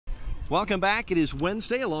Welcome back. It is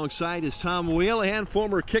Wednesday. Alongside is Tom Wheelahan,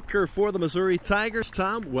 former kicker for the Missouri Tigers.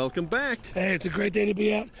 Tom, welcome back. Hey, it's a great day to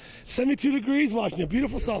be out. 72 degrees, watching a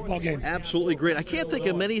beautiful softball game. Absolutely great. I can't think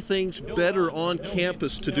of many things better on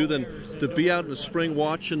campus to do than to be out in the spring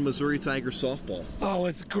watching Missouri Tigers softball. Oh,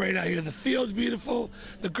 it's great out here. The field's beautiful.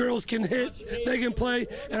 The girls can hit. They can play.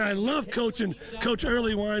 And I love coaching Coach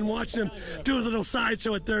Earlywine, watching him do his little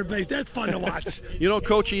sideshow at third base. That's fun to watch. You know,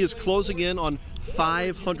 Coach, he is closing in on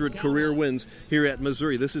 500 career wins here at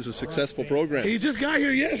Missouri. This is a successful program. He just got here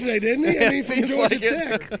yesterday, didn't he? I mean, from Georgia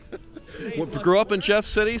Tech. Grew up in Jeff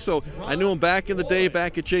City, so I knew him back in the day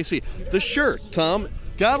back at JC. The shirt, Tom,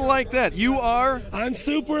 gotta like that. You are? I'm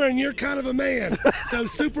super, and you're kind of a man. So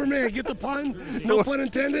Superman, get the pun? No pun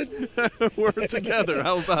intended? We're together.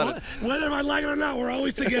 How about it? Whether I like it or not, we're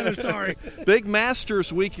always together. Sorry. Big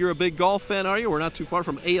Masters week. You're a big golf fan, are you? We're not too far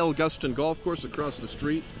from A.L. Guston Golf Course across the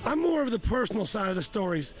street. I'm more of the personal side of the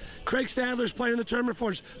stories. Craig Stadler's playing in the tournament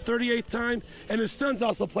for his 38th time, and his son's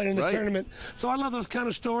also playing in the tournament. So I love those kind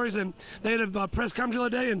of stories. And they had a press conference the other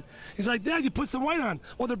day, and he's like, Dad, you put some weight on.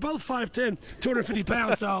 Well, they're both 5'10", 250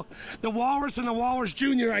 pounds. So the Walrus and the Walrus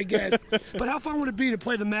Jr., I guess. But how fun would it be to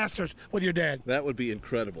play the Masters with your dad? That would be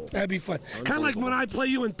incredible. That'd be fun. Kind of like when I play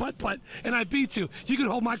you in putt-putt and I beat you. You can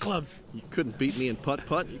hold my clubs. You couldn't beat me in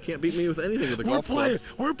putt-putt. You can't beat me with anything with a golf club.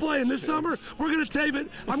 We're playing this summer. We're going to tape it.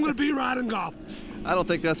 I'm going to beat Rod in golf. I don't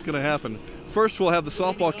think that's going to happen. First, we'll have the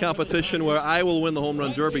softball competition where I will win the home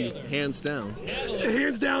run derby, hands down.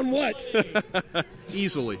 Hands down what?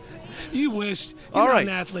 Easily. You wish. All right. An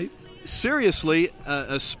athlete. Seriously,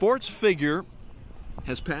 a sports figure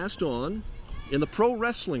has passed on in the pro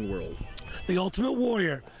wrestling world. The Ultimate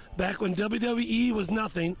Warrior, back when WWE was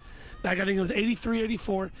nothing, back I think it was 83,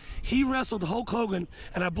 84, he wrestled Hulk Hogan,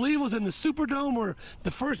 and I believe it was in the Superdome or the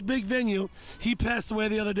first big venue. He passed away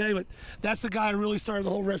the other day, but that's the guy who really started the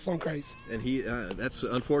whole wrestling craze. And that's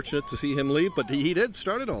unfortunate to see him leave, but he did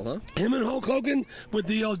start it all, huh? Him and Hulk Hogan with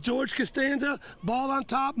the George Costanza, ball on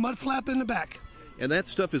top, mud flap in the back. And that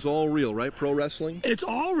stuff is all real, right? Pro wrestling? It's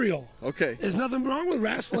all real. Okay. There's nothing wrong with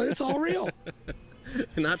wrestling. It's all real.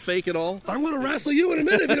 Not fake at all? I'm going to wrestle you in a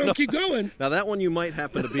minute if you don't keep going. Now, that one you might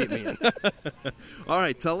happen to beat me in. All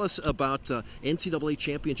right, tell us about NCAA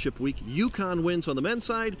Championship Week. UConn wins on the men's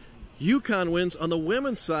side. UConn wins on the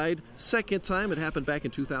women's side. Second time. It happened back in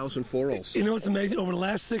 2004 also. You know what's amazing? Over the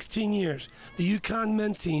last 16 years, the UConn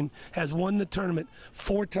men's team has won the tournament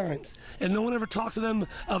 4 times. And no one ever talks to them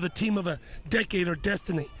of a team of a decade or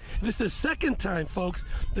destiny. This is the second time, folks,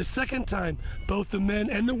 the second time both the men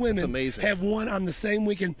and the women have won on the same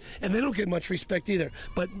weekend. And they don't get much respect either.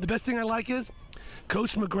 But the best thing I like is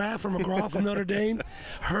Coach McGrath from Notre Dame,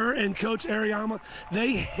 her and Coach Ariyama,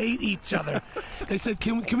 they hate each other. They said,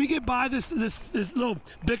 can we get by this little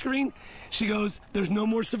bickering? She goes, there's no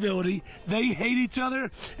more civility. They hate each other,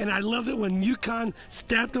 and I loved it when UConn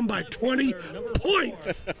stabbed them by 20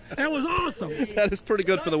 points. That was awesome. That is pretty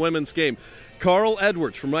good for the women's game. Carl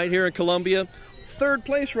Edwards from right here in Columbia. Third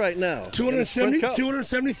place right now.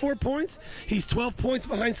 274 points. He's 12 points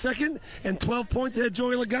behind second and 12 points ahead of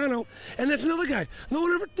Joey Logano. And that's another guy. The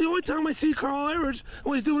only time I see Carl Edwards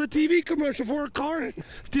when he's doing a TV commercial for a car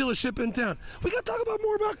dealership in town. We got to talk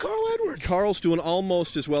more about Carl Edwards. Carl's doing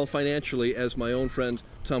almost as well financially as my own friend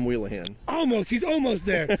Tom Wheelahan. Almost. He's almost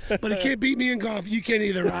there. But he can't beat me in golf. You can't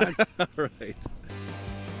either, Rod. All right.